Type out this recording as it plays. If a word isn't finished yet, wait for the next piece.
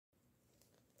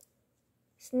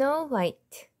Snow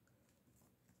White.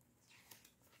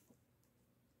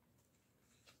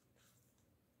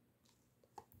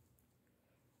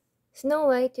 Snow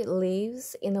White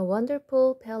lives in a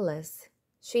wonderful palace.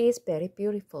 She is very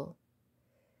beautiful.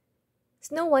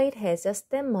 Snow White has a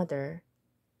stepmother.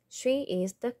 She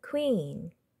is the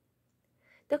queen.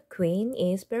 The queen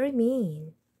is very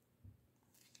mean.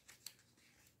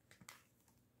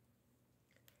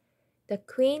 The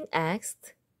queen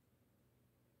asked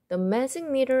the magic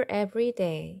mirror every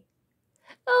day.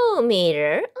 Oh,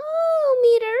 mirror,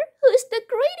 who's the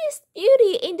greatest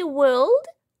beauty in the world?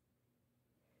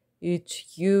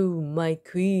 It's you, my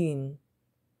queen.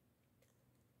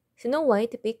 Snow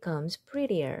White becomes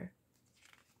prettier.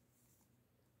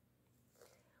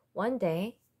 One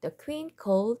day, the queen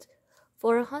called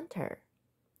for a hunter.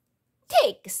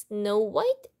 Take Snow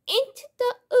White into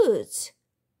the woods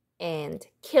and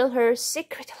kill her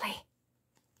secretly.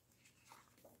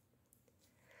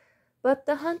 But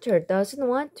the hunter doesn't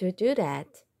want to do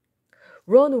that.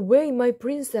 Run away, my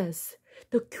princess.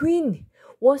 The queen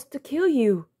wants to kill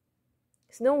you.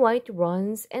 Snow White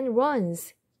runs and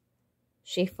runs.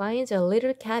 She finds a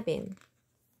little cabin.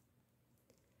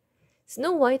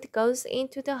 Snow White goes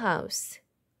into the house.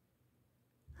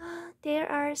 There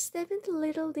are 7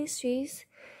 little dishes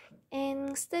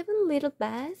and 7 little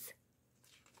beds.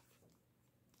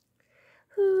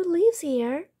 Who lives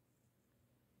here?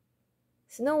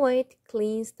 Snow White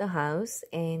cleans the house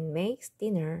and makes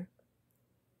dinner.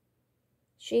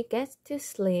 She gets to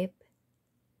sleep.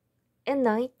 At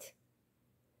night,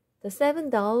 the 7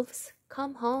 dolls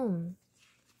come home.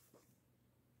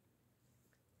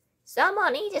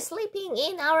 Someone is sleeping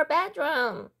in our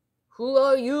bedroom. Who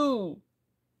are you?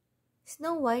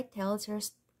 Snow White tells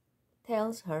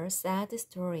her sad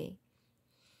story.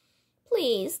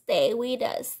 Please stay with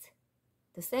us.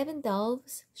 The 7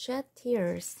 dolls shed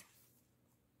tears.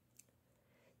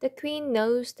 The queen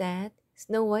knows that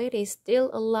Snow White is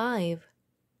still alive.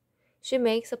 She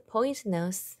makes a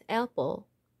poisonous apple.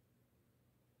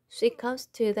 She comes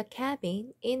to the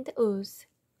cabin in the woods.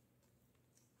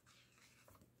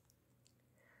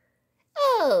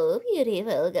 Oh,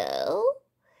 beautiful girl,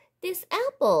 this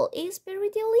apple is very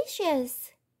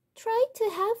delicious. Try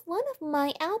to have one of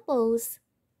my apples.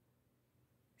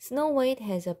 Snow White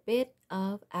has a bit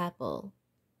of apple.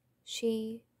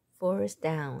 She falls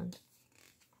down.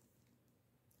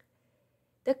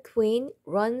 The queen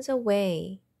runs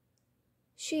away.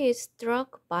 She is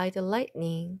struck by the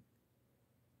lightning.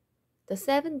 The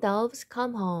 7 dolls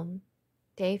come home.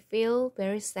 They feel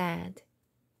very sad.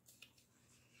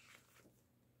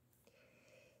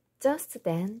 Just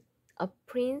then, a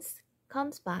prince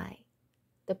comes by.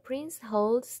 The prince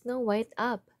holds Snow White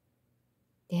up.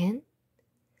 Then,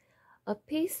 a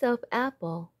piece of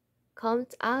apple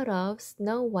comes out of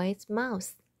Snow White's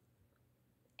mouth,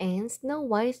 and Snow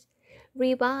White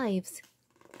revives.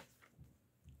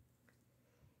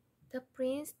 The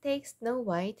prince takes Snow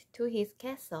White to his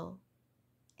castle,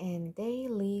 and they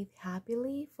live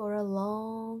happily for a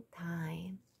long time.